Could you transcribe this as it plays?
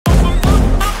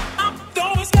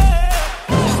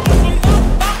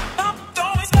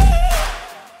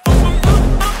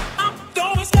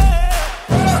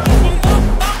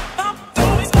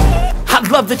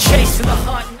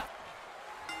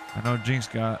I know Jinx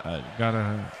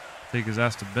gotta take his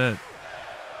ass to bed.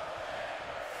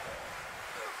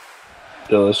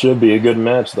 Still, it should be a good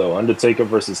match, though. Undertaker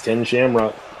versus Ken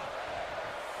Shamrock.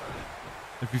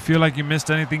 If you feel like you missed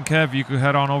anything, Kev, you could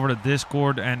head on over to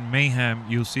Discord and Mayhem.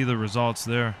 You'll see the results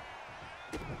there.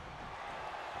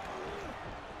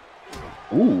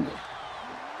 Ooh.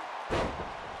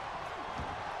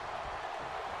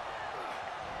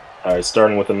 All right,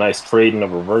 starting with a nice trading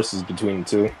of reverses between the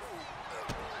two.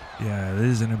 Yeah,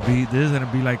 this is gonna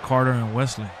be like Carter and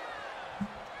Wesley.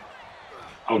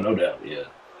 Oh, no doubt, yeah.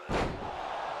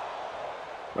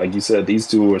 Like you said, these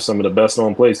two are some of the best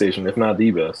on PlayStation, if not the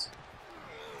best.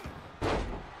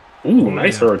 Ooh,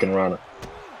 nice Hurricane Rana.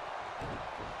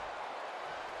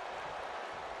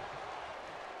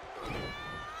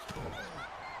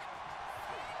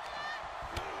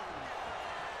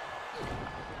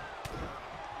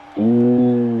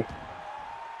 Ooh.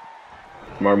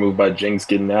 Smart move by Jinx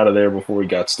getting out of there before he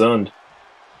got stunned.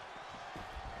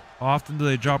 How often do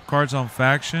they drop cards on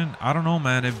Faction? I don't know,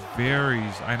 man. It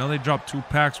varies. I know they drop 2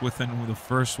 packs within the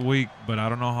first week, but I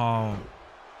don't know how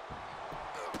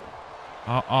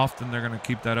often they're going to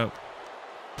keep that up,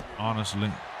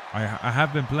 honestly. I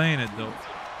have been playing it, though.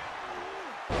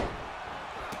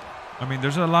 I mean,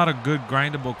 there's a lot of good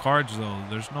grindable cards, though.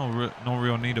 There's no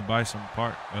real need to buy some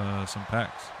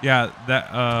packs. Yeah,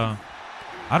 that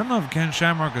I don't know if Ken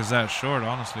Shamrock is that short,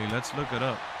 honestly. Let's look it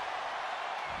up.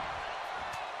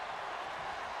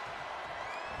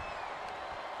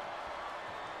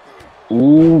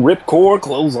 Ooh, ripcord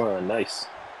clothesline. Nice.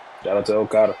 Shout out to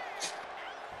Okada.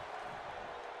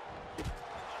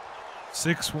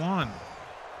 6'1".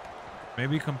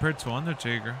 Maybe compared to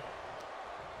Undertaker.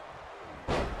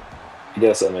 I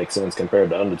guess that makes sense.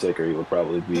 Compared to Undertaker, he would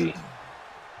probably be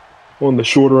on the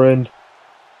shorter end.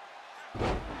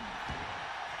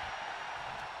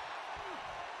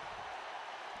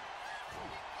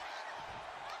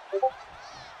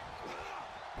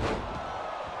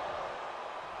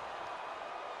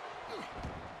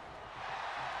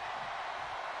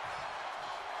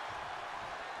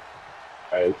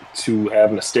 All right, two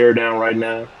having a stare down right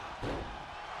now.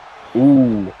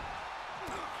 Ooh.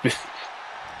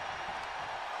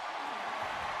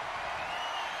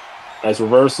 Nice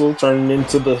reversal, turning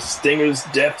into the Stinger's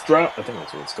death drop. I think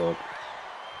that's what it's called.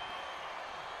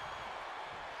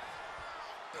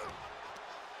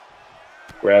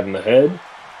 Grabbing the head.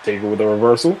 Taker with a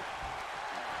reversal.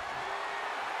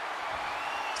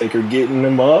 Taker getting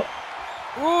him up.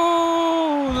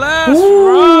 Ooh, last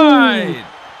ride.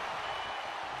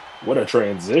 What a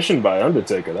transition by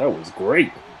Undertaker. That was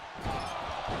great.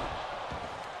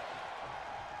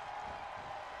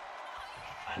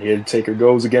 And here Taker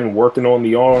goes again, working on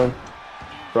the arm,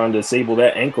 trying to disable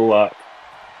that ankle lock.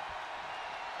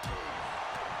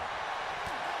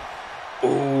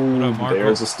 Ooh,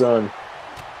 there's a stun.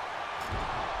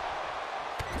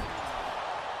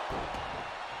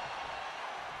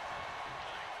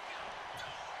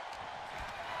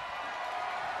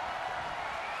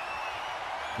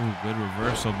 Ooh, good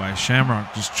reversal by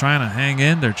Shamrock. Just trying to hang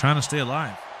in there, trying to stay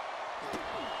alive.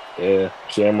 Yeah,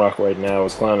 Shamrock right now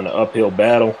is climbing an uphill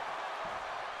battle,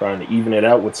 trying to even it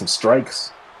out with some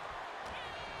strikes.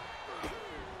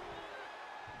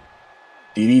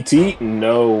 DDT?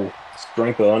 No.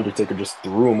 Strength of Undertaker just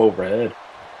threw him overhead.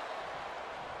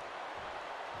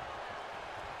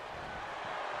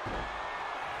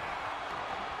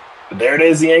 But there it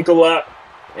is, the ankle lock.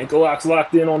 Ankle lock's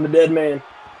locked in on the dead man.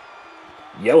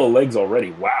 Yellow legs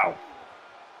already. Wow.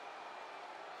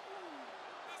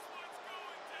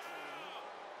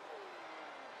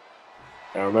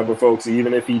 Now remember, folks,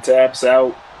 even if he taps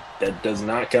out, that does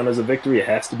not count as a victory. It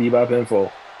has to be by pinfall.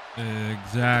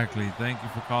 Exactly. Thank you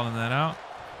for calling that out.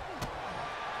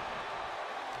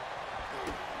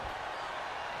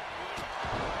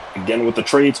 Again with the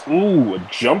trades. Ooh, a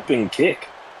jumping kick.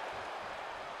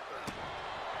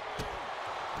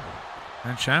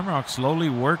 And Shamrock slowly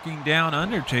working down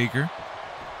Undertaker.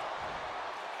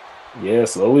 Yeah,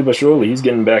 slowly but surely, he's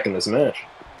getting back in this match.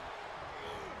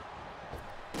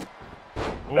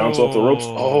 Bounce off the ropes.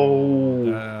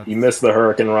 Oh, he missed the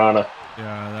Hurricane Rana.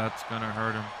 Yeah, that's going to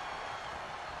hurt him.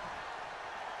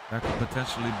 That could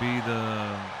potentially be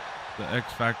the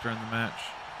X factor in the match.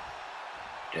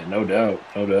 Yeah, no doubt.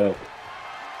 No doubt.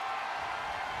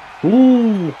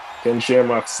 Ooh. Ken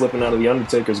Shamrock slipping out of the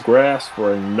Undertaker's grasp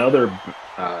for another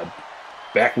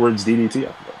backwards DDT.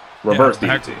 Reverse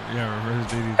DDT. Yeah,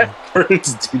 reverse DDT.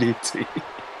 Backwards DDT.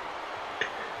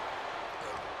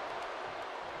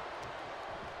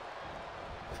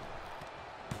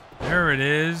 There it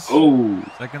is. Oh.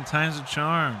 Second time's a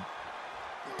charm.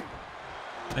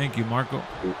 Thank you, Marco.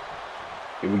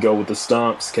 Here we go with the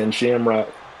stomps. Ken Shamrock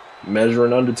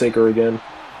measuring Undertaker again.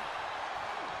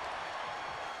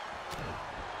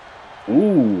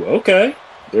 Ooh, okay.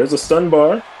 There's a stun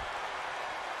bar.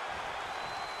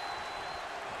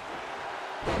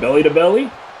 Belly to belly.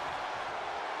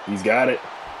 He's got it.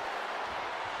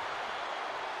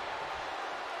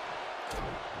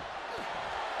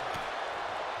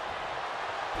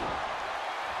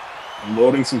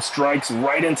 Loading some strikes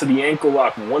right into the ankle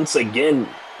lock once again.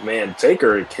 Man,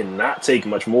 Taker cannot take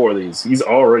much more of these. He's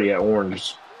already at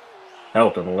orange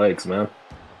health in the legs, man.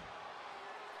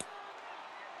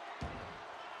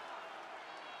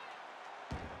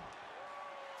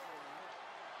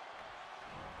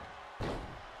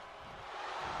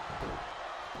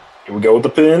 Here we go with the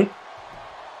pin.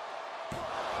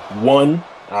 One.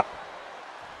 That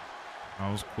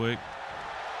was quick.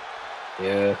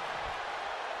 Yeah.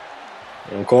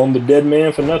 Don't call him the dead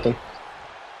man for nothing.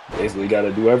 Basically got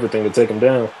to do everything to take him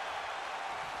down.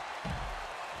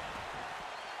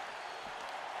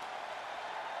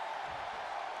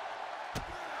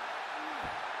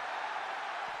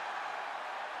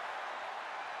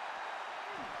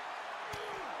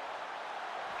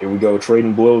 Here we go,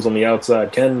 trading blows on the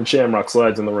outside. Ken Shamrock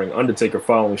slides in the ring. Undertaker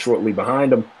following shortly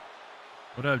behind him.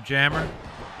 What up, Jammer?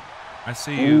 I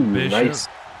see you, Ooh, Bishop. nice.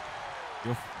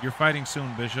 You're fighting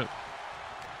soon, Bishop.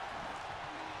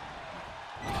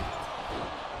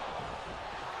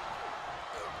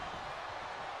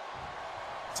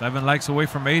 Seven likes away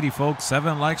from 80, folks.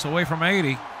 7 likes away from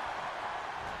 80.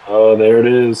 Oh, there it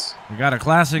is. We got a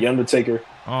classic. The Undertaker.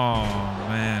 Oh,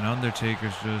 man.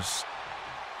 Undertaker's just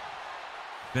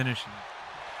finishing.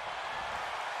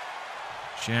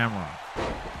 Shamrock.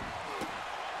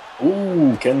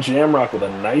 Ooh, Ken Shamrock with a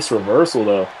nice reversal,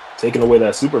 though. Taking away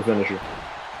that super finisher.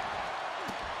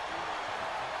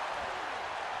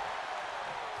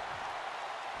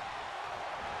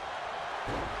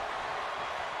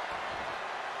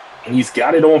 And he's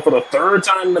got it on for the third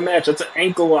time in the match. That's an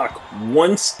ankle lock.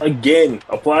 Once again,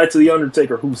 applied to the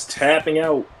Undertaker, who's tapping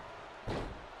out.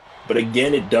 But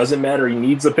again, it doesn't matter. He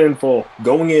needs a pinfall.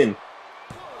 Going in.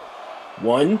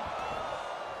 One.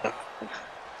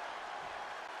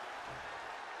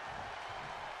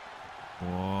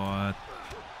 What?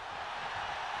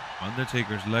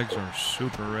 Undertaker's legs are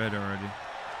super red already.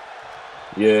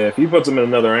 Yeah, if he puts him in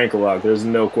another ankle lock, there's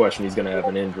no question he's going to have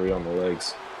an injury on the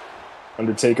legs.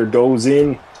 Undertaker goes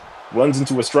in, runs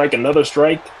into a strike, another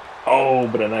strike. Oh,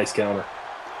 but a nice counter.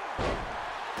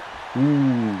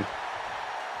 Ooh.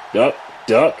 Duck,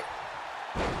 duck.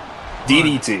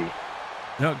 DDT.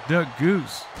 Duck, duck,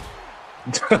 goose.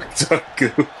 Duck, duck,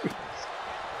 goose.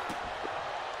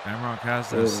 Shamrock has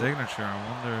that signature. I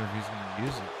wonder if he's going to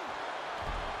use it.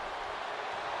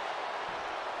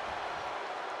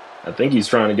 I think he's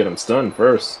trying to get him stunned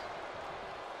first.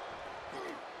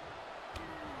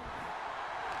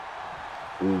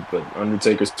 Ooh, but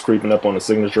Undertaker's creeping up on a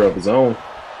signature of his own.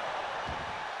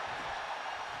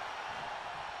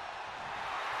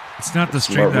 It's not the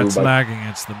stream that's lagging,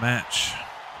 it's the match.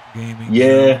 Gaming.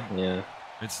 Yeah, yeah.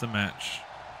 It's the match.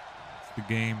 It's the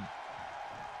game.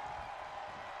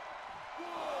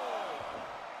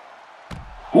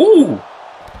 Ooh!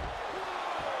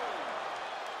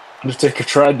 Undertaker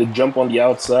tried to jump on the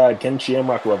outside. Ken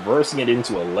Shamrock reversing it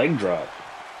into a leg drop.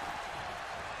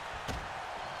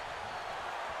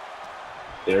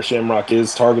 There, Shamrock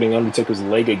is targeting Undertaker's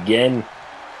leg again.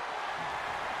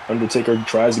 Undertaker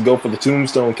tries to go for the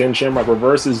tombstone. Ken Shamrock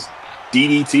reverses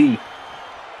DDT.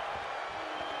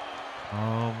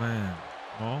 Oh, man.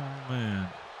 Oh, man.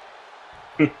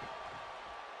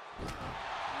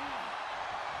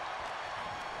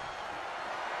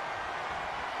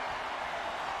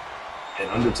 And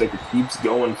Undertaker keeps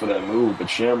going for that move, but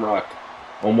Shamrock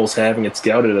almost having it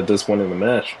scouted at this point in the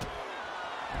match.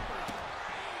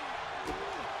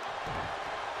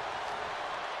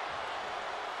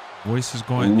 Voice is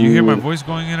going. You hear my voice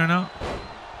going in and out?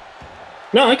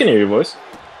 No, I can hear your voice.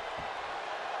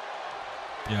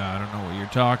 Yeah, I don't know what you're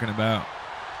talking about.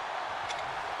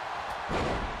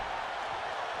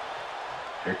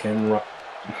 Here,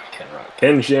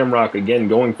 Ken Shamrock again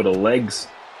going for the legs.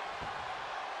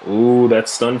 Ooh,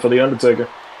 that's stun for the Undertaker.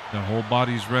 The whole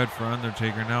body's red for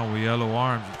Undertaker now with yellow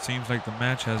arms. It seems like the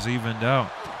match has evened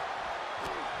out.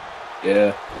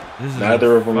 Yeah. This is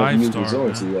neither of them have used five-star,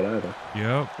 resiliency yet either.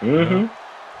 Yep. Mm-hmm. Yep.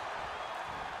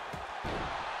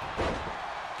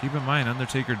 Keep in mind,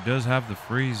 Undertaker does have the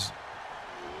freeze.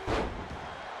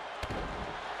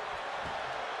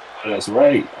 That's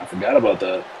right. I forgot about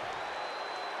that.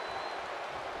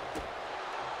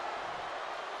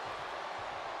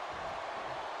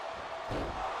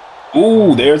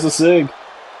 Ooh, there's a sig.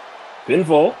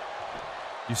 Pinfall.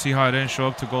 You see how I didn't show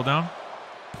up to go down?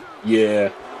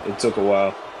 Yeah, it took a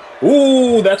while.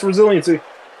 Ooh, that's resiliency.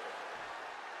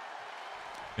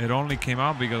 It only came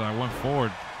out because I went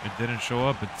forward. It didn't show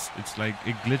up. It's like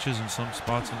it glitches in some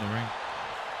spots in the ring.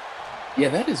 Yeah,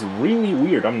 that is really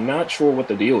weird. I'm not sure what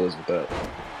the deal is with that.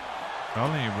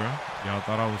 Telling you, bro. Y'all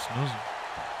thought I was snoozing.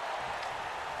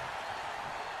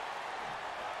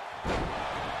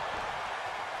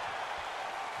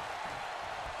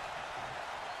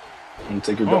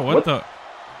 Undertaker, oh, what the?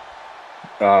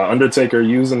 Undertaker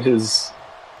using his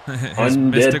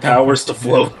undead powers to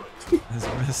float. His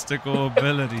mystical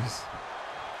abilities.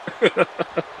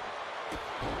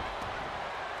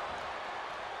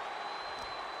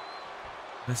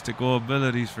 Mystical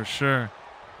abilities for sure.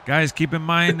 Guys, keep in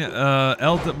mind,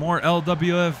 more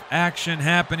LWF action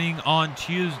happening on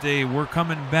Tuesday. We're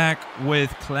coming back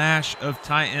with Clash of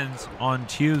Titans on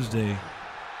Tuesday.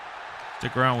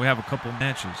 Stick around. We have a couple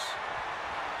matches.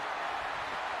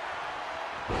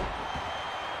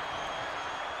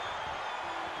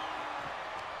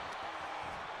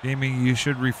 Gaming, you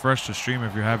should refresh the stream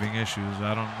if you're having issues.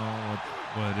 I don't know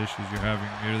what issues you're having.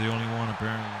 You're the only one,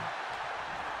 apparently.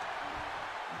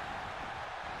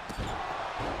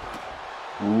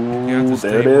 Ooh, you have to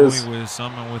there stay it is. with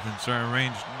someone within certain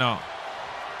range. No.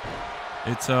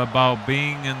 It's about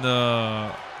being in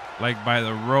the, like by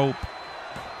the rope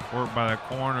or by the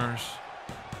corners.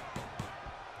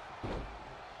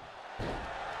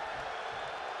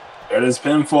 There it is,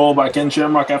 pinfall by Ken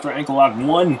Shamrock after ankle lock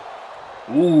 1.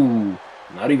 Ooh,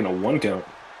 not even a 1 count.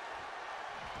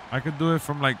 I could do it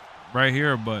from like right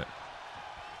here, but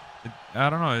I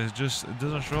don't know. It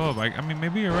doesn't show up. I mean,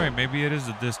 maybe you're right. Maybe it is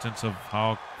the distance of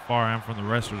how far I am from the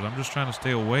wrestlers. I'm just trying to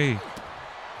stay away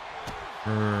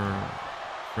for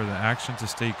the action to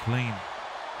stay clean.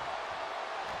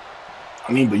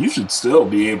 I mean, but you should still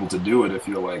be able to do it if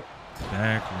you're like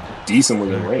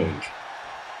decently in range.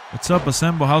 What's up,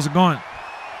 Assemble? How's it going?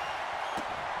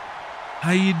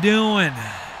 How you doing?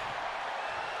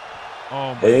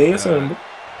 Oh my hey, God. Assemble.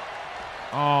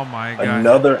 Oh my God.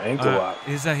 Another ankle lock.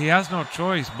 Is that he has no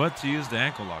choice but to use the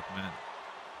ankle lock, man.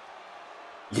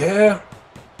 Yeah.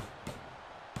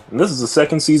 And this is the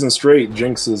second season straight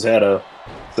Jinx has had a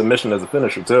submission as a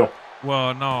finisher, too.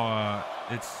 Well, no,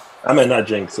 it's... I mean, not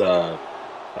Jinx,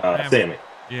 Sammy.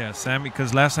 Yeah, Sammy,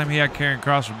 because last time he had Karrion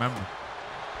Kross, remember?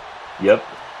 Yep.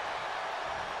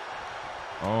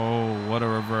 Oh, what a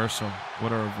reversal.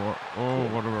 What a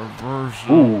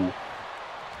reversal. Ooh.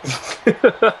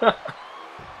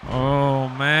 Oh,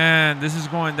 man. This is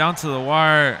going down to the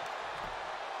wire.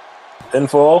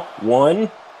 Pinfall. 1,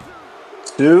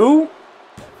 2.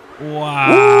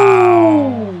 Wow.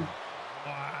 Ooh.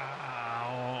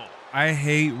 Wow. I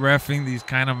hate reffing these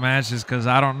kind of matches because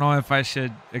I don't know if I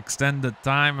should extend the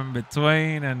time in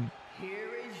between. And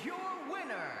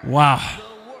wow.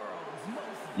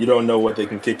 You don't know what they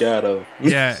can kick out of.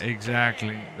 Yeah,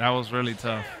 exactly. That was really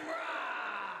tough.